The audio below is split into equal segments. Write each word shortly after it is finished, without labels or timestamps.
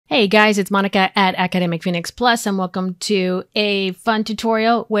Hey guys, it's Monica at Academic Phoenix Plus, and welcome to a fun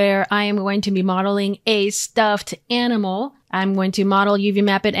tutorial where I am going to be modeling a stuffed animal. I'm going to model, UV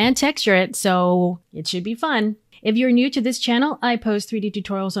map it, and texture it, so it should be fun. If you're new to this channel, I post 3D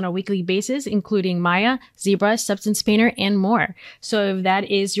tutorials on a weekly basis, including Maya, ZBrush, Substance Painter, and more. So if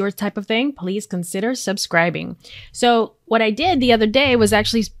that is your type of thing, please consider subscribing. So what I did the other day was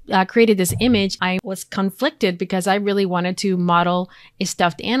actually created this image. I was conflicted because I really wanted to model a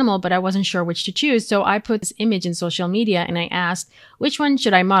stuffed animal, but I wasn't sure which to choose. So I put this image in social media and I asked, which one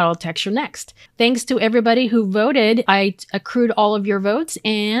should I model texture next? Thanks to everybody who voted. I accrued all of your votes,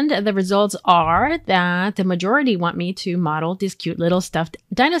 and the results are that the majority want me to model this cute little stuffed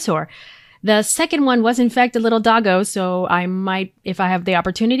dinosaur. The second one was in fact a little doggo, so I might, if I have the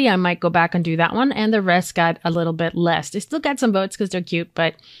opportunity, I might go back and do that one, and the rest got a little bit less. They still got some votes because they're cute,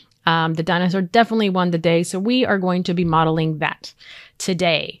 but the dinosaur definitely won the day, so we are going to be modeling that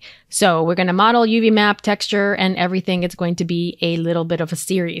today. So we're going to model, UV map, texture, and everything. It's going to be a little bit of a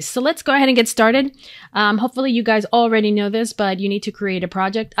series. So let's go ahead and get started. Hopefully you guys already know this, but you need to create a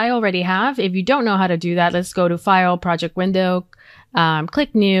project. I already have. If you don't know how to do that, let's go to File, Project Window,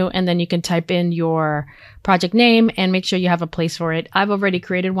 click New, and then you can type in your project name and make sure you have a place for it. I've already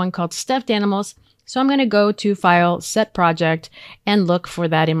created one called Stuffed Animals. So I'm going to go to File, Set Project, and look for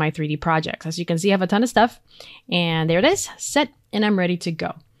that in my 3D projects. As you can see, I have a ton of stuff. And there it is, set, and I'm ready to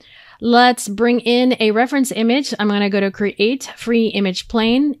go. Let's bring in a reference image. I'm going to go to Create, Free Image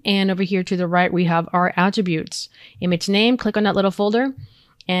Plane, and over here to the right, we have our attributes. Image name, click on that little folder.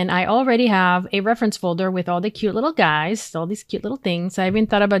 And I already have a reference folder with all the cute little guys, all these cute little things. I even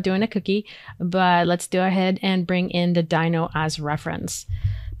thought about doing a cookie, but let's go ahead and bring in the dino as reference.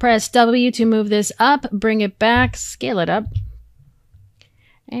 Press W to move this up, bring it back, scale it up.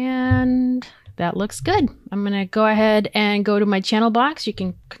 And that looks good. I'm going to go ahead and go to my channel box. You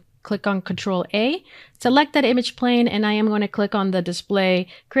can click on Control A, select that image plane, and I am going to click on the display,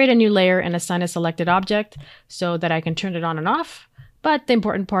 create a new layer, and assign a selected object so that I can turn it on and off. But the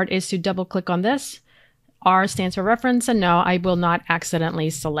important part is to double click on this. R stands for reference, and no, I will not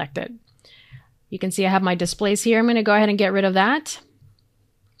accidentally select it. You can see I have my displays here. I'm going to go ahead and get rid of that.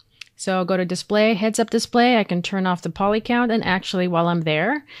 So go to display, heads up display. I can turn off the poly count, and actually while I'm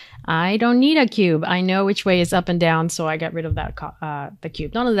there, I don't need a cube. I know which way is up and down, so I got rid of that the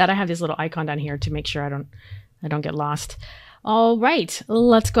cube. Not only that, I have this little icon down here to make sure I don't get lost. All right,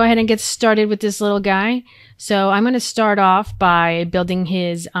 let's go ahead and get started with this little guy. So I'm going to start off by building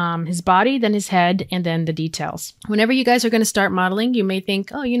his body, then his head, and then the details. Whenever you guys are going to start modeling, you may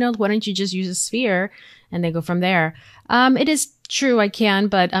think, oh, why don't you just use a sphere and then go from there? It is true, I can,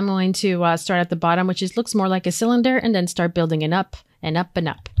 but I'm going to start at the bottom, which looks more like a cylinder, and then start building it up and up and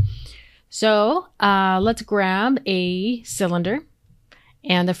up. So let's grab a cylinder.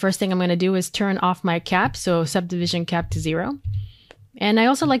 And the first thing I'm going to do is turn off my cap, so subdivision cap to 0. And I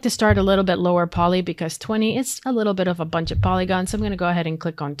also like to start a little bit lower poly because 20 is a little bit of a bunch of polygons, so I'm going to go ahead and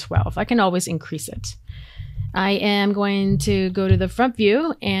click on 12. I can always increase it. I am going to go to the front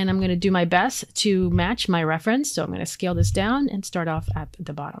view, and I'm going to do my best to match my reference. So I'm going to scale this down and start off at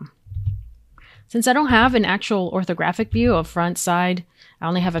the bottom. Since I don't have an actual orthographic view of front, side, I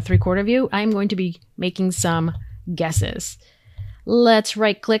only have a 3/4 view, I'm going to be making some guesses. Let's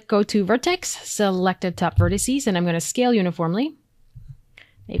right click, go to vertex, select the top vertices, and I'm going to scale uniformly.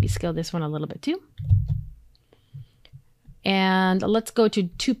 Maybe scale this one a little bit too. And let's go to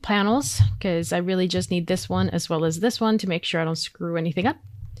 2 panels because I really just need this one as well as this one to make sure I don't screw anything up.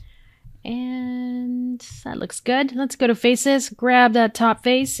 And that looks good. Let's go to faces, grab that top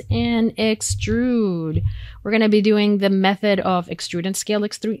face and extrude. We're going to be doing the method of extrude and scale,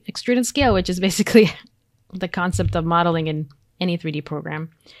 extrude and scale, which is basically the concept of modeling in any 3D program.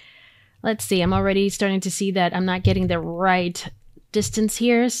 Let's see, I'm already starting to see that I'm not getting the right distance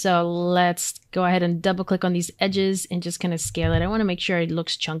here. So let's go ahead and double click on these edges and just kind of scale it. I want to make sure it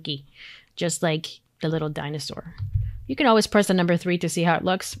looks chunky, just like the little dinosaur. You can always press the number 3 to see how it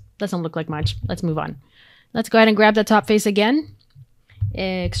looks. Doesn't look like much. Let's move on. Let's go ahead and grab the top face again.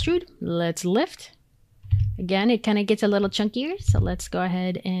 Extrude. Let's lift. Again, it kind of gets a little chunkier. So let's go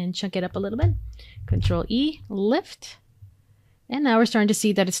ahead and chunk it up a little bit. Control E, lift. And now we're starting to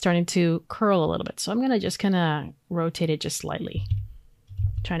see that it's starting to curl a little bit. So I'm going to just kind of rotate it just slightly.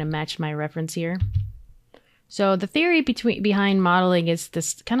 Trying to match my reference here. So the theory behind modeling is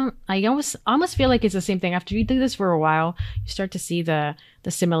this kind of, I almost feel like it's the same thing. After you do this for a while, you start to see the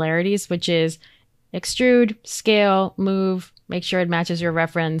similarities, which is extrude, scale, move, make sure it matches your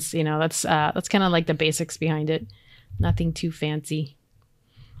reference. That's kind of like the basics behind it. Nothing too fancy.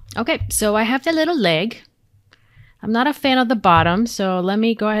 Okay, so I have the little leg. I'm not a fan of the bottom, so let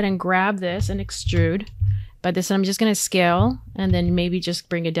me go ahead and grab this and extrude. But this I'm just going to scale and then maybe just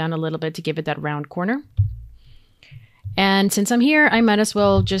bring it down a little bit to give it that round corner. And since I'm here, I might as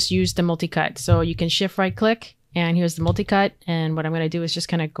well just use the multi-cut. So you can shift right click and here's the multi-cut. And what I'm going to do is just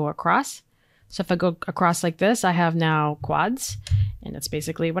kind of go across. So if I go across like this, I have now quads and that's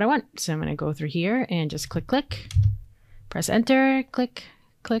basically what I want. So I'm going to go through here and just click, click, press enter, click,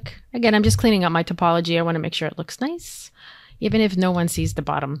 click. Again, I'm just cleaning up my topology. I want to make sure it looks nice. Even if no one sees the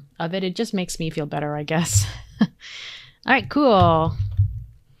bottom of it, it just makes me feel better, I guess. All right, cool.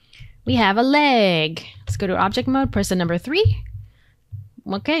 We have a leg. Let's go to object mode, press the number 3.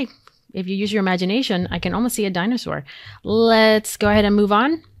 Okay, if you use your imagination, I can almost see a dinosaur. Let's go ahead and move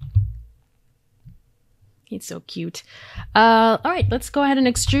on. It's so cute. All right, let's go ahead and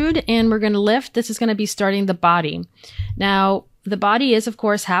extrude and we're gonna lift. This is gonna be starting the body. Now, the body is of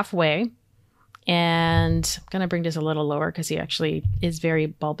course halfway. And I'm going to bring this a little lower because he actually is very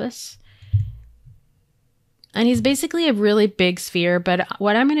bulbous. And he's basically a really big sphere, but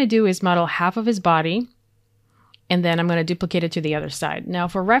what I'm going to do is model half of his body, and then I'm going to duplicate it to the other side. Now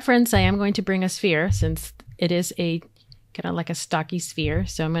for reference, I am going to bring a sphere since it is a kind of like a stocky sphere.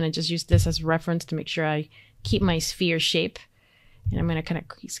 So I'm going to just use this as reference to make sure I keep my sphere shape. And I'm going to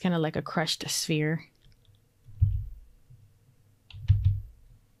he's kind of like a crushed sphere.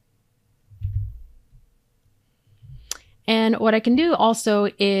 And what I can do also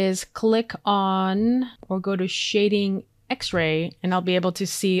is click on or go to shading X-ray and I'll be able to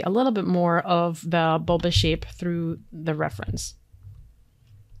see a little bit more of the bulbous shape through the reference.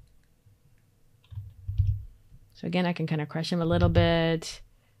 So again, I can kind of crush him a little bit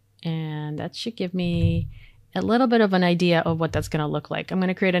and that should give me a little bit of an idea of what that's going to look like. I'm going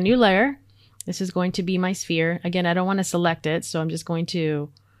to create a new layer. This is going to be my sphere. Again, I don't want to select it, so I'm just going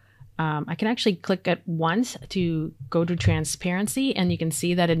to I can actually click it once to go to transparency and you can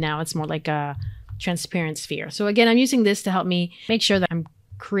see that now it's more like a transparent sphere. So again, I'm using this to help me make sure that I'm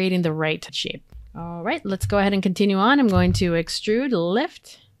creating the right shape. All right, let's go ahead and continue on. I'm going to extrude,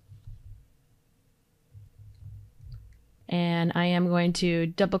 lift. And I am going to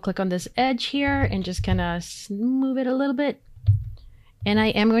double click on this edge here and just kind of move it a little bit. And I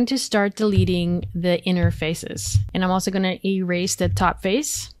am going to start deleting the inner faces. And I'm also going to erase the top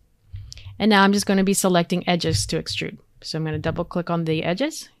face. And now I'm just going to be selecting edges to extrude. So I'm going to double click on the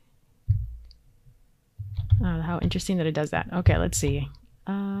edges. Oh, how interesting that it does that. Okay, let's see.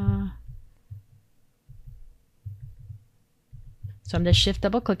 So I'm just shift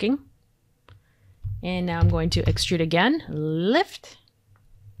double clicking. And now I'm going to extrude again, lift,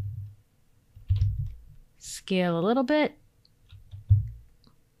 scale a little bit,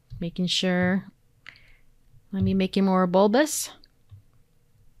 making sure, let me make it more bulbous.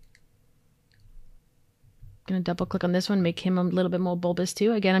 I'm going to double click on this one, make him a little bit more bulbous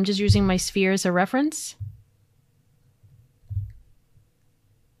too. Again, I'm just using my sphere as a reference.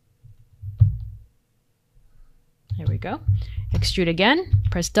 There we go. Extrude again,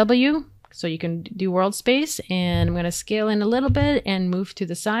 press W so you can do world space, and I'm going to scale in a little bit and move to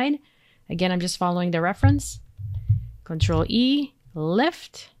the side. Again, I'm just following the reference. Control E,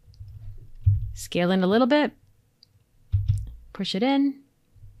 lift, scale in a little bit, push it in.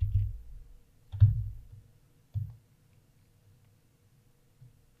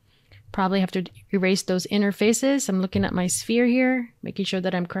 Probably have to erase those inner faces. I'm looking at my sphere here, making sure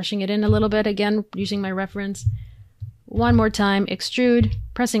that I'm crushing it in a little bit. Again, using my reference. One more time, extrude,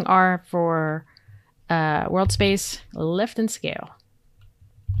 pressing R for world space, lift and scale.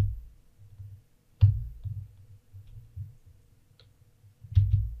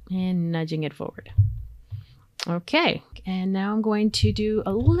 And nudging it forward. Okay, and now I'm going to do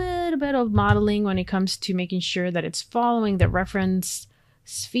a little bit of modeling when it comes to making sure that it's following the reference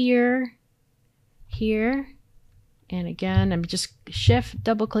sphere here. And again, I'm just shift,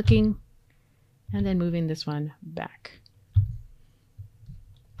 double clicking, and then moving this one back.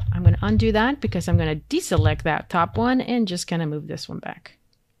 I'm going to undo that because I'm going to deselect that top one and just kind of move this one back.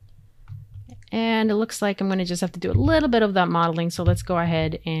 And it looks like I'm going to just have to do a little bit of that modeling. So let's go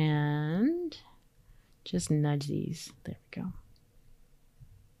ahead and just nudge these. There we go.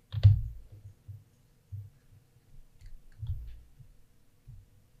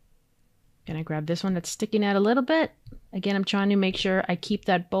 Gonna grab this one that's sticking out a little bit. Again, I'm trying to make sure I keep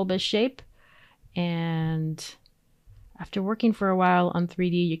that bulbous shape. And after working for a while on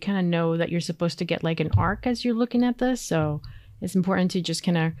 3D, you kind of know that you're supposed to get like an arc as you're looking at this. So it's important to just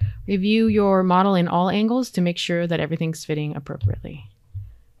kind of review your model in all angles to make sure that everything's fitting appropriately.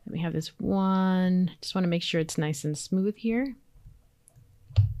 Let me have this one. Just want to make sure it's nice and smooth here.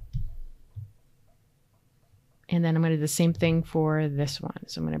 And then I'm going to do the same thing for this one.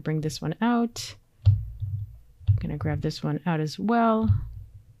 So I'm going to bring this one out. I'm going to grab this one out as well.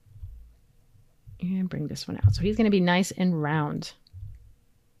 And bring this one out. So he's going to be nice and round.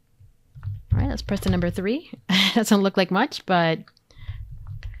 All right, let's press the number 3. Doesn't look like much, but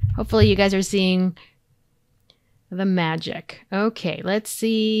hopefully you guys are seeing the magic. Okay, let's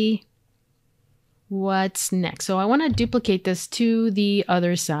see what's next. So I want to duplicate this to the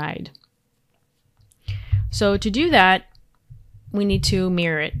other side. So to do that, we need to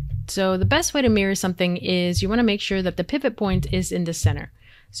mirror it. So the best way to mirror something is you want to make sure that the pivot point is in the center.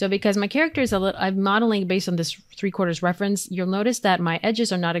 So because my character is I'm modeling based on this 3/4 reference, you'll notice that my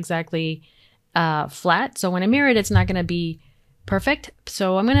edges are not exactly flat. So when I mirror it, it's not going to be perfect.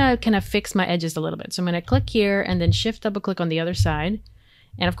 So I'm going to kind of fix my edges a little bit. So I'm going to click here and then shift double click on the other side.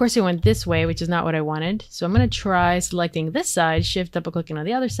 And of course it went this way, which is not what I wanted. So I'm going to try selecting this side, shift double clicking on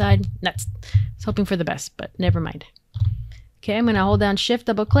the other side. I was hoping for the best, but never mind. Okay, I'm going to hold down shift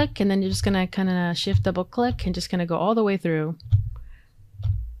double click, and then you're just going to kind of shift double click and just going to go all the way through.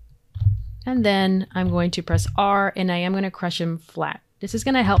 And then I'm going to press R, and I am going to crush him flat. This is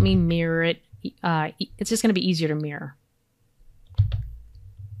going to help me mirror it. It's just going to be easier to mirror.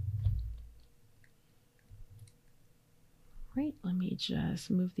 Right, let me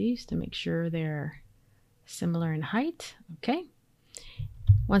just move these to make sure they're similar in height. Okay.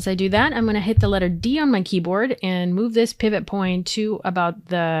 Once I do that, I'm going to hit the letter D on my keyboard and move this pivot point to about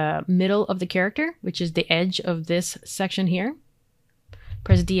the middle of the character, which is the edge of this section here.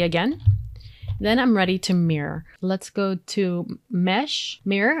 Press D again. Then I'm ready to mirror. Let's go to Mesh,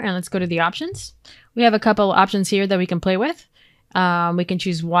 Mirror, and let's go to the options. We have a couple options here that we can play with. We can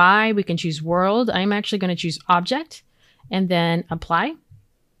choose Y, we can choose World. I'm actually going to choose Object. And then apply. And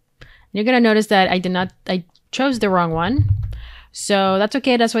you're going to notice that I chose the wrong one. So that's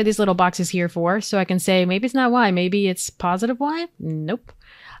okay. That's why this little box is here for. So I can say, maybe it's not Y, maybe it's positive Y. Nope.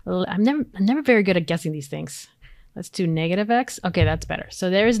 I'm never very good at guessing these things. Let's do negative X. Okay, that's better. So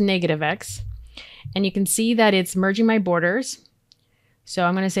there's negative X. And you can see that it's merging my borders. So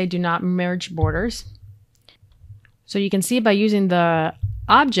I'm going to say do not merge borders. So you can see by using the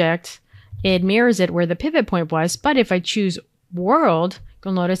object, it mirrors it where the pivot point was. But if I choose world,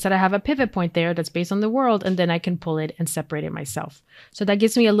 you'll notice that I have a pivot point there that's based on the world, and then I can pull it and separate it myself. So that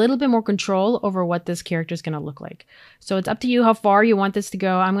gives me a little bit more control over what this character is going to look like. So it's up to you how far you want this to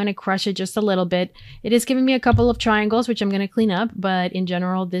go. I'm going to crush it just a little bit. It is giving me a couple of triangles, which I'm going to clean up, but in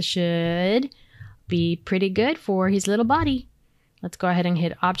general, this should be pretty good for his little body. Let's go ahead and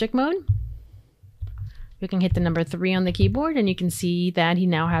hit object mode. You can hit the number 3 on the keyboard, and you can see that he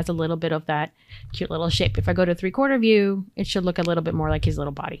now has a little bit of that cute little shape. If I go to 3/4 view, it should look a little bit more like his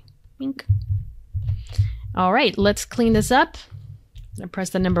little body. Bink. All right, let's clean this up. I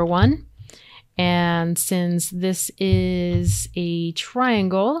press the number 1. And since this is a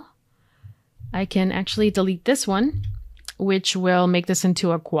triangle, I can actually delete this one, which will make this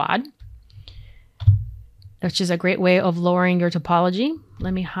into a quad, which is a great way of lowering your topology.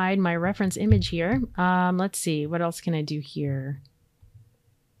 Let me hide my reference image here. Let's see, what else can I do here?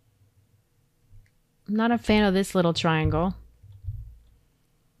 I'm not a fan of this little triangle.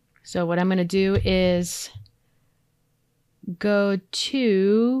 So what I'm going to do is go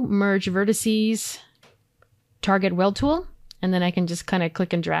to Merge Vertices, Target Weld Tool, and then I can just kind of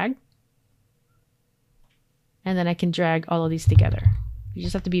click and drag. And then I can drag all of these together. You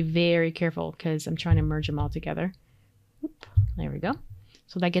just have to be very careful because I'm trying to merge them all together. Oop, there we go.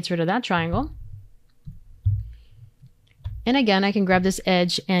 So that gets rid of that triangle. And again, I can grab this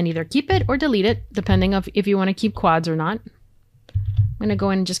edge and either keep it or delete it, depending on if you want to keep quads or not. I'm going to go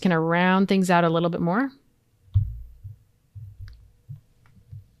in and just kind of round things out a little bit more.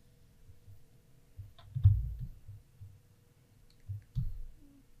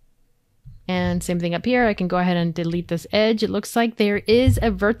 And same thing up here. I can go ahead and delete this edge. It looks like there is a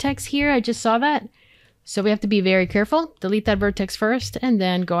vertex here. I just saw that. So we have to be very careful. Delete that vertex first and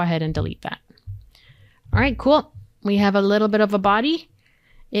then go ahead and delete that. All right, cool. We have a little bit of a body.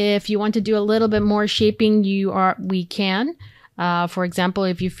 If you want to do a little bit more shaping, we can. For example,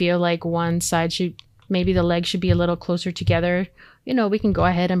 if you feel like one side maybe the legs should be a little closer together, we can go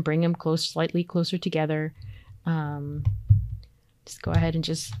ahead and bring them slightly closer together. Just go ahead and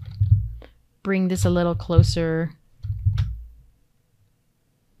just bring this a little closer.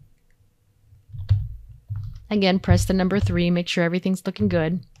 Again, press the number 3, make sure everything's looking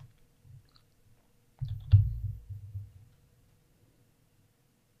good.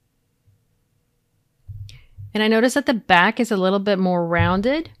 And I notice that the back is a little bit more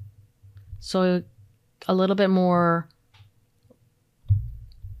rounded. So a little bit more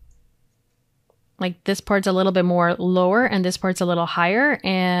Like this part's a little bit more lower and this part's a little higher.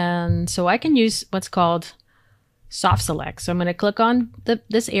 And so I can use what's called soft select. So I'm going to click on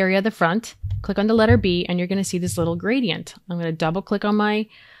this area, the front, click on the letter B, and you're going to see this little gradient. I'm going to double click on my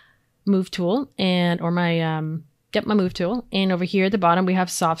move tool or my move tool. And over here at the bottom, we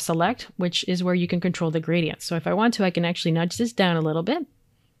have soft select, which is where you can control the gradient. So if I want to, I can actually nudge this down a little bit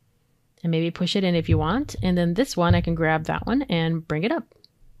and maybe push it in if you want. And then this one, I can grab that one and bring it up.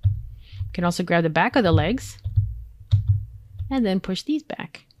 You can also grab the back of the legs and then push these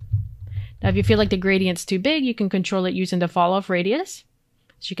back. Now, if you feel like the gradient's too big, you can control it using the fall off radius.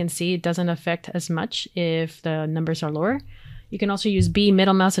 As you can see, it doesn't affect as much if the numbers are lower. You can also use B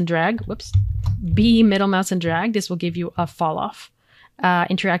middle mouse and drag. Whoops. B middle mouse and drag. This will give you a fall off,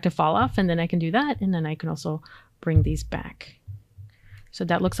 interactive fall off. And then I can do that. And then I can also bring these back. So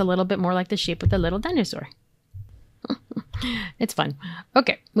that looks a little bit more like the shape of the little dinosaur. It's fun.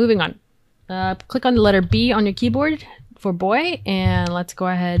 Okay, moving on. Click on the letter B on your keyboard for boy, and let's go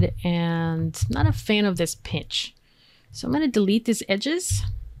ahead and not a fan of this pinch. So I'm going to delete these edges.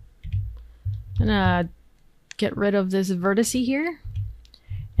 I'm going to get rid of this vertex here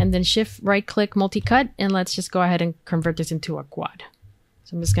and then shift right click multi-cut, and let's just go ahead and convert this into a quad.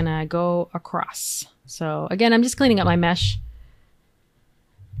 So I'm just going to go across. So again, I'm just cleaning up my mesh.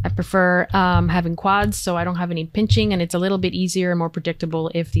 I prefer having quads so I don't have any pinching, and it's a little bit easier and more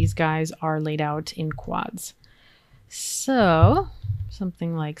predictable if these guys are laid out in quads. So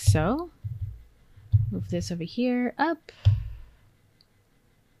something like so. Move this over here, up.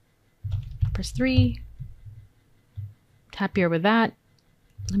 Press 3. Happier with that.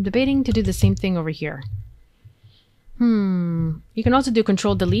 I'm debating to do the same thing over here. You can also do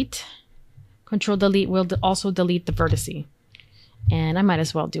Control Delete. Control Delete will also delete the vertice. And I might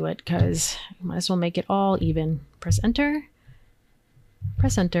as well do it because I might as well make it all even. Press enter,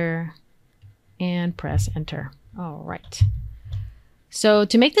 and press enter. All right. So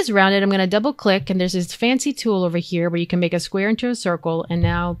to make this rounded, I'm going to double click, and there's this fancy tool over here where you can make a square into a circle. And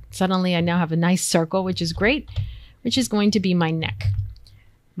now suddenly I now have a nice circle, which is great, which is going to be my neck,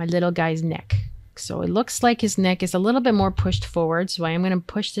 my little guy's neck. So it looks like his neck is a little bit more pushed forward. So I am going to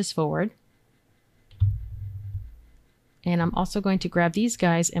push this forward. And I'm also going to grab these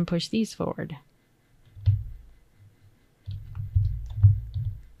guys and push these forward.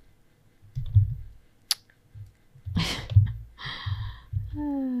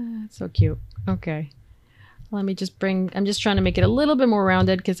 So cute. Okay. Let me just I'm just trying to make it a little bit more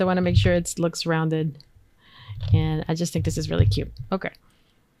rounded because I want to make sure it looks rounded. And I just think this is really cute. Okay.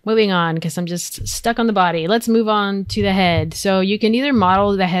 Moving on, because I'm just stuck on the body. Let's move on to the head. So you can either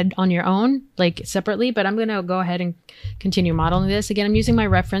model the head on your own, like separately, but I'm going to go ahead and continue modeling this. Again, I'm using my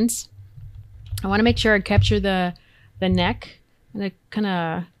reference. I want to make sure I capture the neck. I'm going to kind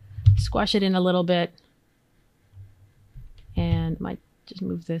of squash it in a little bit. And might just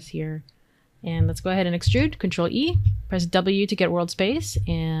move this here. And let's go ahead and extrude. Control E. Press W to get world space.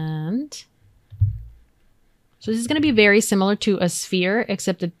 And so this is going to be very similar to a sphere,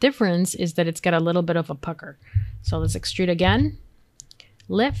 except the difference is that it's got a little bit of a pucker. So let's extrude again.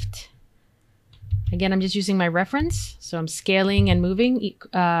 Lift. Again, I'm just using my reference. So I'm scaling and moving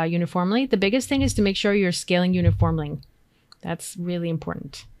uniformly. The biggest thing is to make sure you're scaling uniformly. That's really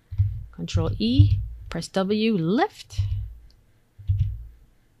important. Control E. Press W. Lift.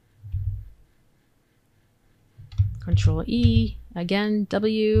 Control E. Again,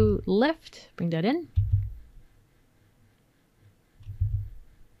 W. Lift. Bring that in.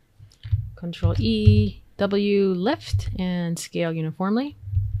 Control E, W, lift, and scale uniformly.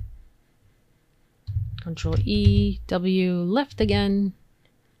 Control E, W, lift again,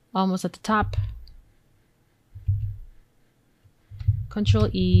 almost at the top. Control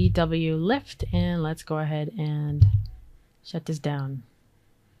E, W, lift, and let's go ahead and shut this down.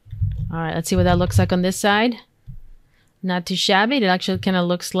 All right, let's see what that looks like on this side. Not too shabby. It actually kind of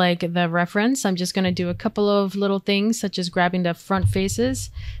looks like the reference. I'm just going to do a couple of little things, such as grabbing the front faces,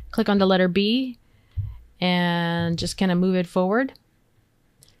 click on the letter B, and just kind of move it forward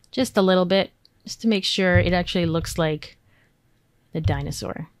just a little bit, just to make sure it actually looks like the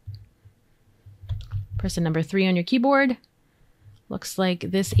dinosaur. Press the number 3 on your keyboard. Looks like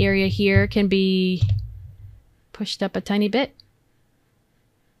this area here can be pushed up a tiny bit.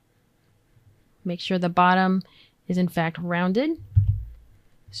 Make sure the bottom is in fact rounded.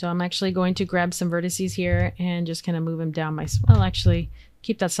 So I'm actually going to grab some vertices here and just kind of move them down well, actually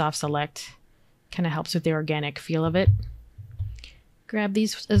keep that soft select. Kind of helps with the organic feel of it. Grab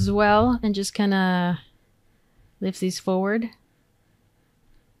these as well and just kind of lift these forward.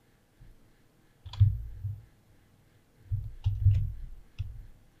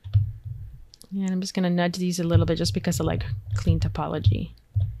 And I'm just going to nudge these a little bit just because I like clean topology.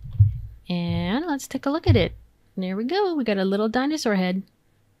 And let's take a look at it. There we go. We got a little dinosaur head.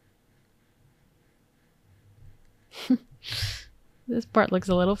 This part looks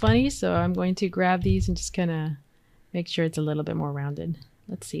a little funny, so I'm going to grab these and just kind of make sure it's a little bit more rounded.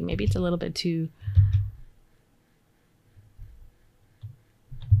 Let's see, maybe it's a little bit too...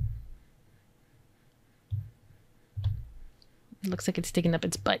 It looks like it's sticking up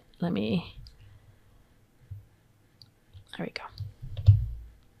its butt. Let me... There we go.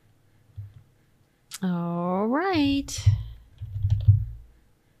 All right.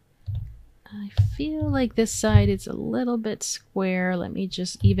 I feel like this side is a little bit square. Let me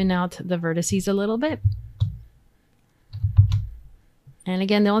just even out the vertices a little bit. And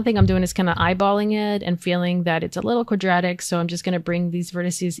again, the only thing I'm doing is kind of eyeballing it and feeling that it's a little quadratic. So I'm just going to bring these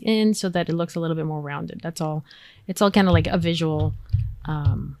vertices in so that it looks a little bit more rounded. That's all. It's all kind of like a visual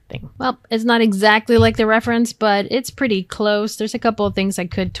thing. Well, it's not exactly like the reference, but it's pretty close. There's a couple of things I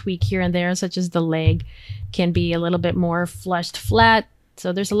could tweak here and there, such as the leg can be a little bit more flushed flat.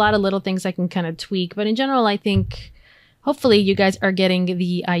 So there's a lot of little things I can kind of tweak. But in general, I think hopefully you guys are getting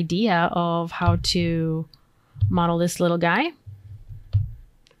the idea of how to model this little guy.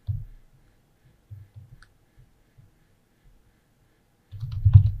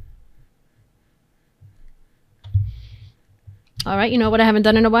 All right, you know what I haven't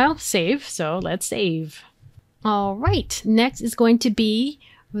done in a while? Save. So let's save. All right, next is going to be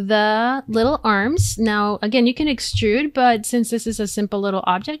the little arms. Now, again, you can extrude, but since this is a simple little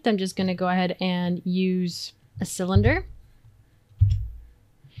object, I'm just going to go ahead and use a cylinder.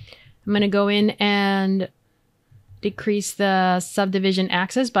 I'm going to go in and decrease the subdivision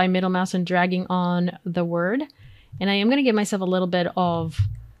axis by middle mouse and dragging on the word. And I am going to give myself a little bit of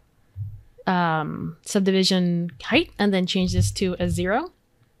subdivision height and then change this to a 0. I'm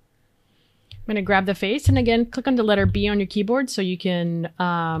going to grab the face and again click on the letter B on your keyboard so you can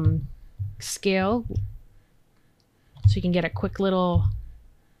scale, so you can get a quick little...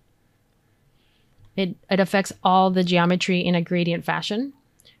 It affects all the geometry in a gradient fashion.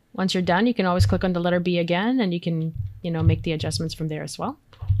 Once you're done, you can always click on the letter B again and you can, you know, make the adjustments from there as well.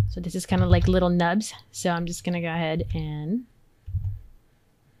 So this is kind of like little nubs. So I'm just going to go ahead and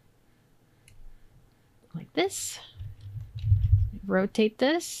like this, rotate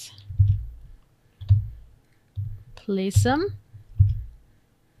this, place them,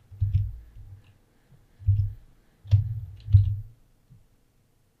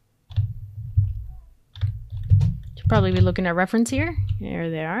 should probably be looking at reference here. There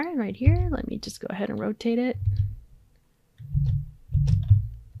they are, right here. Let me just go ahead and rotate it.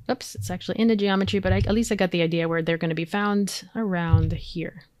 Oops, it's actually in the geometry, but at least I got the idea where they're going to be found around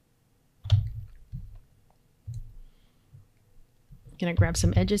here. Gonna grab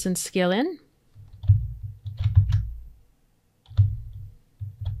some edges and scale in.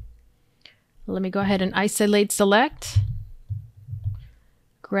 Let me go ahead and isolate select.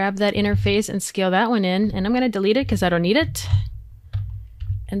 Grab that interface and scale that one in. And I'm gonna delete it because I don't need it.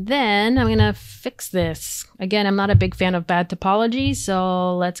 And then I'm gonna fix this. Again, I'm not a big fan of bad topology,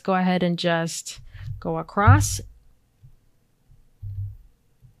 so let's go ahead and just go across.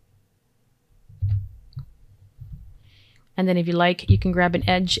 And then if you like, you can grab an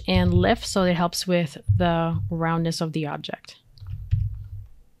edge and lift so it helps with the roundness of the object.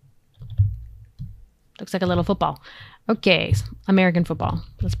 Looks like a little football. Okay, American football.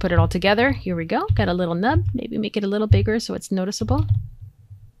 Let's put it all together. Here we go. Got a little nub. Maybe make it a little bigger so it's noticeable.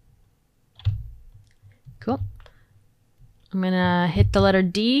 Cool. I'm gonna hit the letter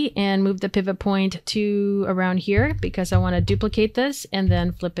D and move the pivot point to around here because I want to duplicate this and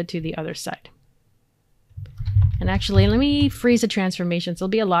then flip it to the other side. And actually, let me freeze the transformations. It'll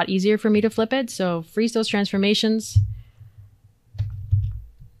be a lot easier for me to flip it. So freeze those transformations.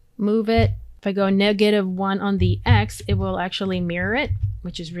 Move it. If I go -1 on the X, it will actually mirror it,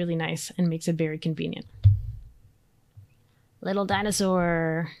 which is really nice and makes it very convenient. Little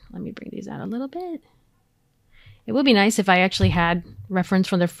dinosaur. Let me bring these out a little bit. It would be nice if I actually had reference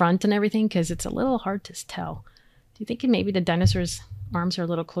from the front and everything because it's a little hard to tell. Do you think maybe the dinosaur's arms are a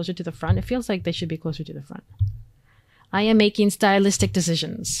little closer to the front? It feels like they should be closer to the front. I am making stylistic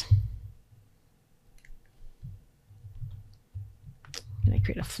decisions. I'm gonna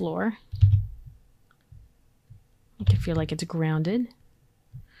create a floor. Make it feel like it's grounded.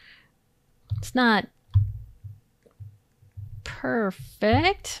 It's not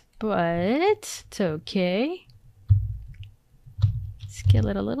perfect, but it's okay. Scale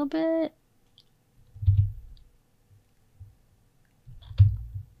it a little bit.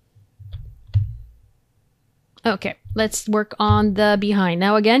 Okay, let's work on the behind.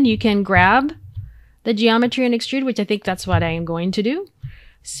 Now again, you can grab the geometry and extrude, which I think that's what I am going to do.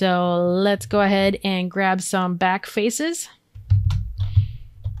 So let's go ahead and grab some back faces.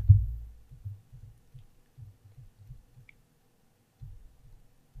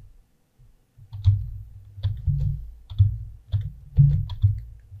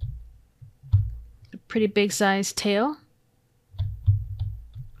 A pretty big size tail.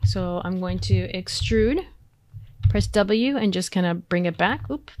 So I'm going to extrude, press W and just kind of bring it back.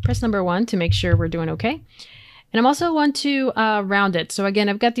 Oop, press number 1 to make sure we're doing okay. And I'm also want to round it. So again,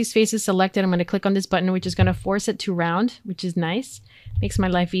 I've got these faces selected. I'm going to click on this button, which is going to force it to round, which is nice. Makes my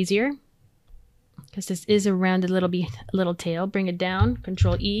life easier because this is a rounded little tail. Bring it down,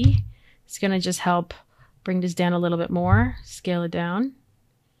 Control E. It's going to just help bring this down a little bit more. Scale it down.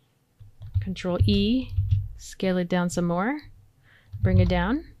 Control E, scale it down some more. Bring it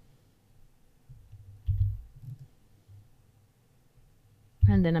down.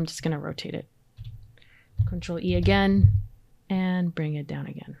 And then I'm just going to rotate it. Control E again and bring it down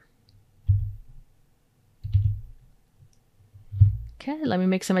again. Okay, let me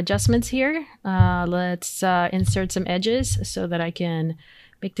make some adjustments here. Let's insert some edges so that I can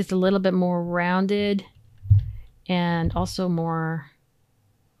make this a little bit more rounded and also more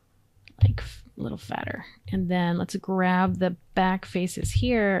like a little fatter. And then let's grab the back faces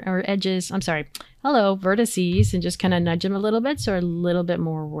here, or edges, I'm sorry, vertices, and just kind of nudge them a little bit so a little bit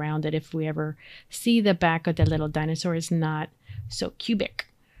more rounded if we ever see the back of the little dinosaur is not so cubic.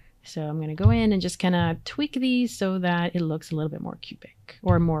 So I'm going to go in and just kind of tweak these so that it looks a little bit more cubic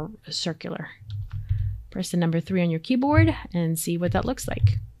or more circular. Press the number 3 on your keyboard and see what that looks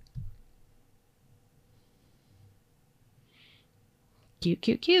like. Cute,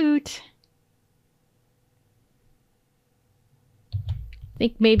 cute, cute. I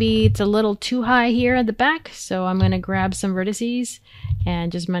think maybe it's a little too high here at the back, so I'm going to grab some vertices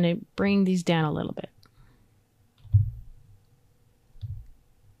and just going to bring these down a little bit.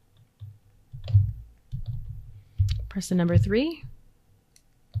 Press the number 3.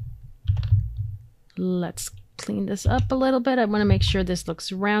 Let's clean this up a little bit. I want to make sure this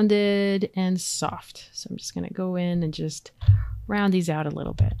looks rounded and soft. So I'm just going to go in and just round these out a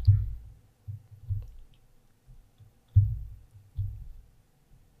little bit.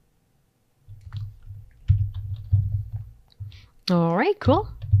 All right, cool.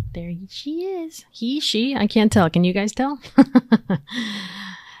 There she is. He, she, I can't tell. Can you guys tell?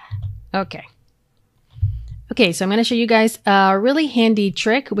 Okay. Okay, so I'm going to show you guys a really handy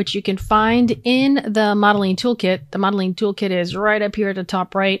trick, which you can find in the modeling toolkit. The modeling toolkit is right up here at the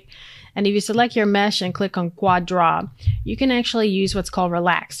top right. And if you select your mesh and click on quad draw, you can actually use what's called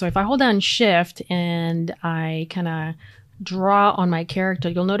relax. So if I hold down shift and I kind of draw on my character,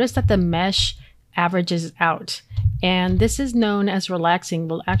 you'll notice that the mesh averages out. And this is known as relaxing,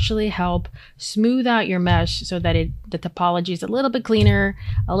 will actually help smooth out your mesh so that the topology is a little bit cleaner,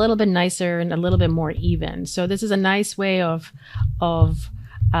 a little bit nicer, and a little bit more even. So this is a nice way of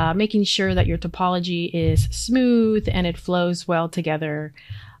making sure that your topology is smooth and it flows well together.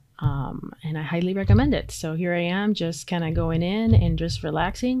 And I highly recommend it. So here I am just kind of going in and just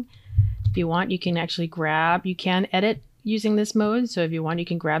relaxing. If you want, you can actually grab, you can edit using this mode. So if you want, you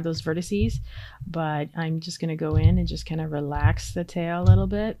can grab those vertices, but I'm just going to go in and just kind of relax the tail a little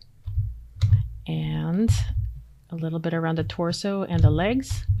bit and a little bit around the torso and the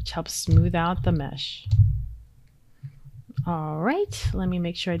legs, which helps smooth out the mesh. All right, let me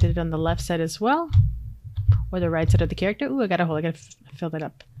make sure I did it on the left side as well, or the right side of the character. Ooh, I got to fill that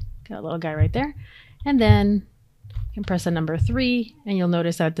up. Got a little guy right there. And then you can press the number 3 and you'll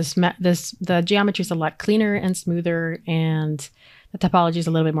notice that the geometry is a lot cleaner and smoother and the topology is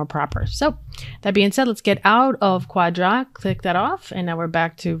a little bit more proper. So that being said, let's get out of quad draw, click that off, and now we're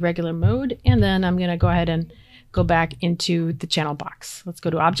back to regular mode. And then I'm going to go ahead and go back into the channel box. Let's go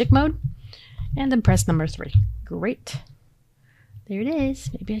to object mode and then press number 3. Great. There it is.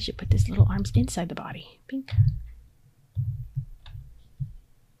 Maybe I should put this little arms inside the body. Pink.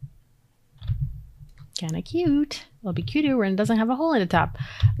 Kind of cute. It'll be cuter when it doesn't have a hole in the top.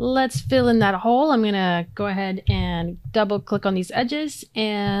 Let's fill in that hole. I'm going to go ahead and double click on these edges,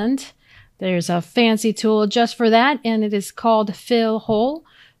 and there's a fancy tool just for that, and it is called Fill Hole.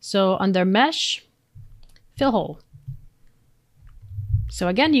 So under Mesh, Fill Hole. So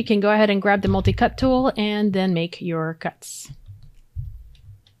again, you can go ahead and grab the multi-cut tool and then make your cuts.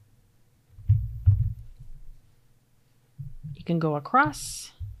 You can go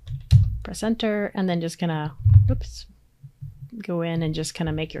across, press enter, and then just kind of, oops, go in and just kind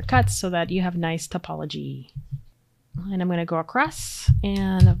of make your cuts so that you have nice topology. And I'm going to go across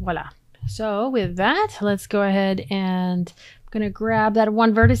and voila. So with that, let's go ahead and gonna grab that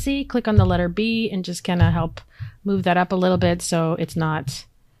one vertice, click on the letter B, and just kind of help move that up a little bit so it's not.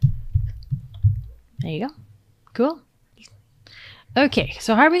 There you go. Cool. Okay,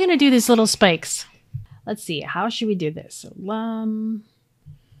 so how are we gonna do these little spikes? Let's see, how should we do this? So,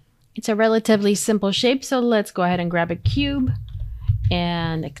 it's a relatively simple shape, so let's go ahead and grab a cube.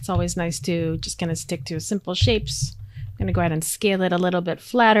 And it's always nice to just kind of stick to simple shapes. I'm going to go ahead and scale it a little bit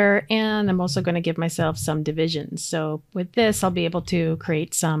flatter, and I'm also going to give myself some divisions. So with this, I'll be able to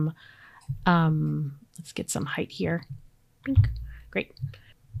create some, let's get some height here. Great.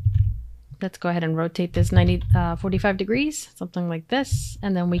 Let's go ahead and rotate this 45 degrees, something like this,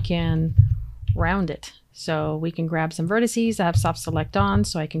 and then we can round it. So we can grab some vertices. I have soft select on,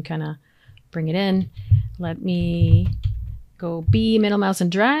 so I can kind of bring it in. Let me go B, middle mouse,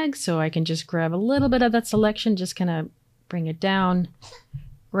 and drag, so I can just grab a little bit of that selection, just kind of bring it down.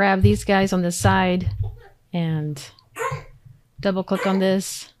 Grab these guys on the side and double click on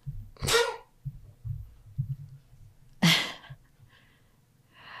this.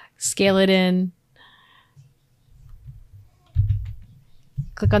 Scale it in.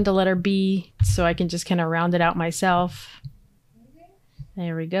 Click on the letter B so I can just kind of round it out myself.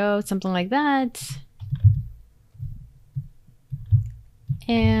 There we go, something like that.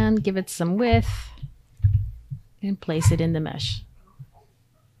 And give it some width and place it in the mesh.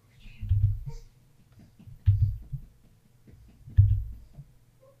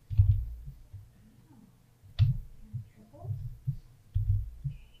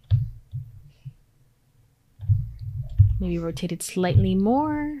 Maybe rotate it slightly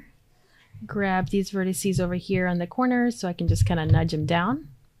more. Grab these vertices over here on the corners so I can just kind of nudge them down.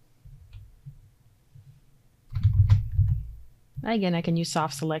 Again, I can use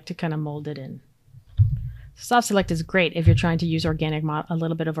soft select to kind of mold it in. Soft select is great if you're trying to use a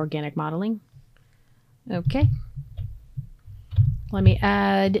little bit of organic modeling. Okay. Let me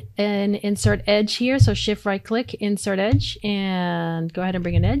add an insert edge here. So shift right click, insert edge, and go ahead and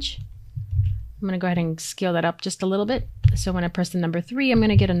bring an edge. I'm going to go ahead and scale that up just a little bit. So when I press the number 3, I'm going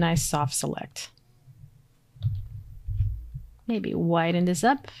to get a nice soft select. Maybe widen this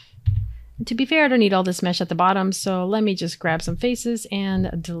up. And to be fair, I don't need all this mesh at the bottom, so let me just grab some faces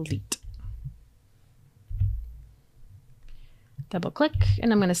and delete. Double click,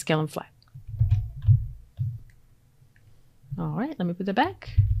 and I'm going to scale them flat. All right, let me put it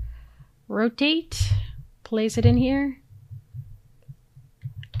back. Rotate, place it in here.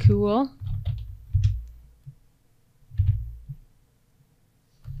 Cool.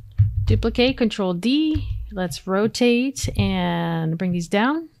 Duplicate, Control D. Let's rotate and bring these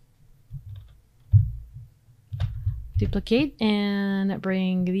down. Duplicate and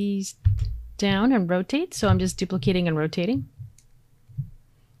bring these down and rotate. So I'm just duplicating and rotating.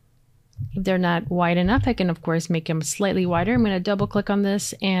 If they're not wide enough, I can of course make them slightly wider. I'm going to double click on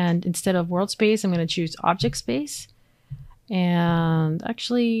this, and instead of world space, I'm going to choose object space. And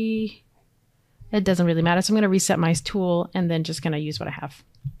actually, it doesn't really matter. So I'm going to reset my tool and then just going to use what I have.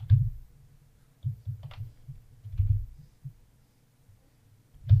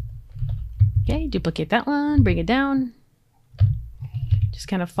 Okay, duplicate that one, bring it down. Just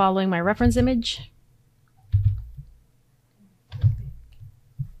kind of following my reference image.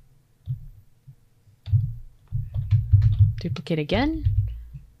 Duplicate again.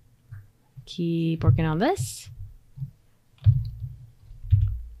 Keep working on this.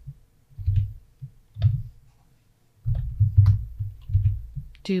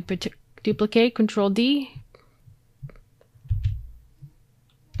 Duplicate, Control D.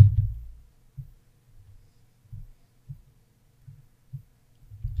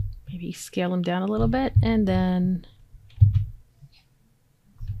 Maybe scale them down a little bit, and then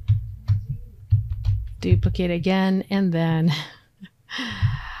duplicate again, and then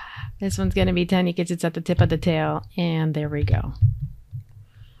this one's going to be tiny because it's at the tip of the tail, and there we go.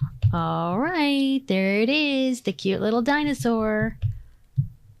 All right, there it is, the cute little dinosaur.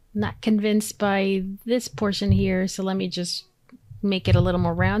 Not convinced by this portion here, so let me just make it a little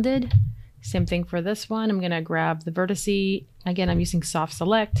more rounded. Same thing for this one. I'm going to grab the vertice. Again, I'm using soft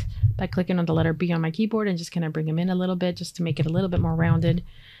select by clicking on the letter B on my keyboard and just kind of bring them in a little bit just to make it a little bit more rounded.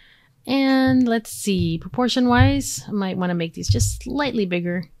 And let's see, proportion wise, I might want to make these just slightly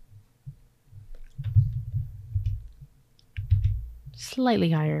bigger. Slightly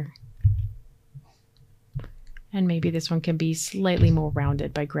higher. And maybe this one can be slightly more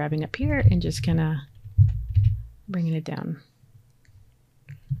rounded by grabbing up here and just kind of bringing it down.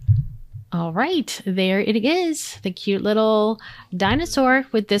 All right, there it is, the cute little dinosaur.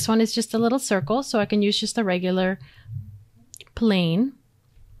 With this one, it's just a little circle, so I can use just a regular plane.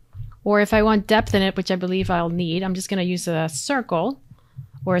 Or if I want depth in it, which I believe I'll need, I'm just going to use a circle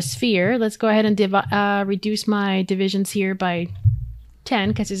or a sphere. Let's go ahead and reduce my divisions here by 10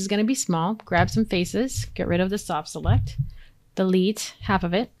 because this is going to be small. Grab some faces, get rid of the soft select, delete half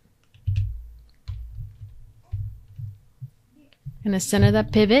of it. Gonna center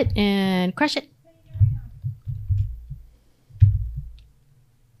that pivot and crush it.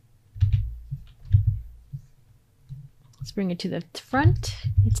 Let's bring it to the front.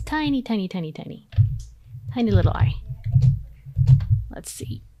 It's tiny, tiny, tiny, tiny. Tiny little eye. Let's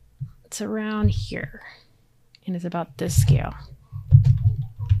see. It's around here. And it's about this scale.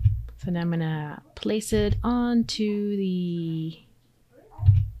 So now I'm gonna place it onto the...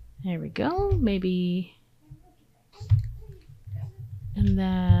 There we go. Maybe... And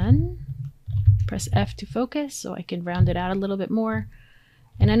then press F to focus so I can round it out a little bit more.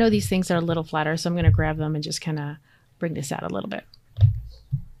 And I know these things are a little flatter, so I'm going to grab them and just kind of bring this out a little bit.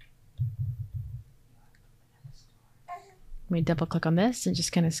 Let me double click on this and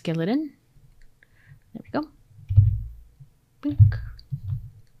just kind of scale it in. There we go. Blink.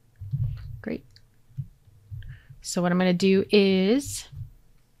 Great. So what I'm going to do is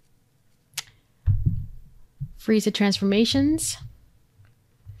freeze the transformations.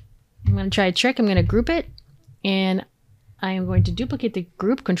 I'm going to try a trick. I'm going to group it, and I am going to duplicate the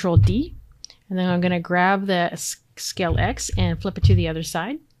group, Control D, and then I'm going to grab the scale X and flip it to the other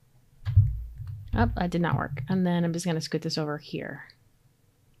side. Oh, that did not work. And then I'm just going to scoot this over here.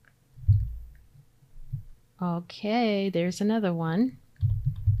 Okay, there's another one.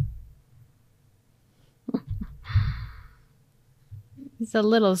 It's a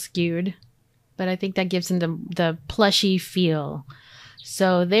little skewed, but I think that gives him the plushy feel.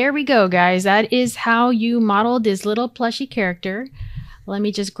 So there we go, guys. That is how you model this little plushy character. Let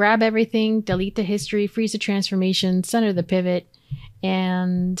me just grab everything, delete the history, freeze the transformation, center the pivot,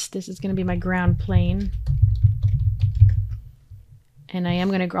 and this is going to be my ground plane. And I am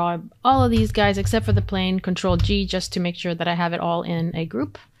going to grab all of these guys except for the plane, Control G, just to make sure that I have it all in a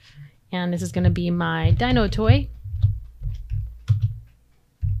group. And this is going to be my dino toy.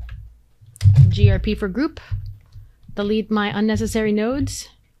 GRP for group. Delete my unnecessary nodes.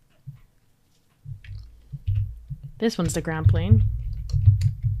 This one's the ground plane.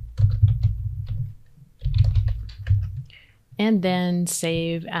 And then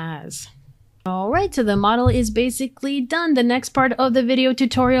save as. Alright, so the model is basically done. The next part of the video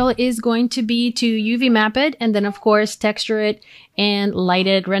tutorial is going to be to UV map it and then of course texture it and light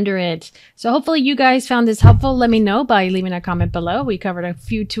it, render it. So hopefully you guys found this helpful. Let me know by leaving a comment below. We covered a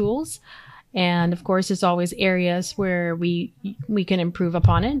few tools. And of course, there's always areas where we can improve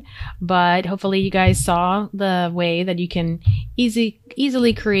upon it. But hopefully you guys saw the way that you can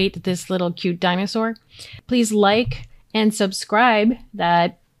easily create this little cute dinosaur. Please like and subscribe.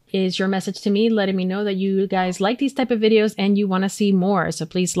 That is your message to me, letting me know that you guys like these type of videos and you want to see more. So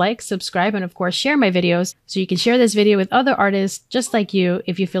please like, subscribe, and of course share my videos so you can share this video with other artists just like you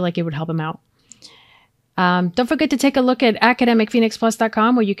if you feel like it would help them out. Don't forget to take a look at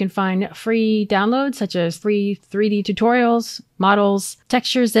academicphoenixplus.com where you can find free downloads such as free 3D tutorials, models,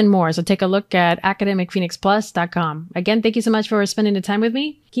 textures, and more. So take a look at academicphoenixplus.com. Again, thank you so much for spending the time with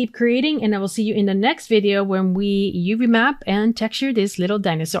me. Keep creating, and I will see you in the next video when we UV map and texture this little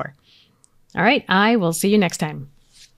dinosaur. All right, I will see you next time.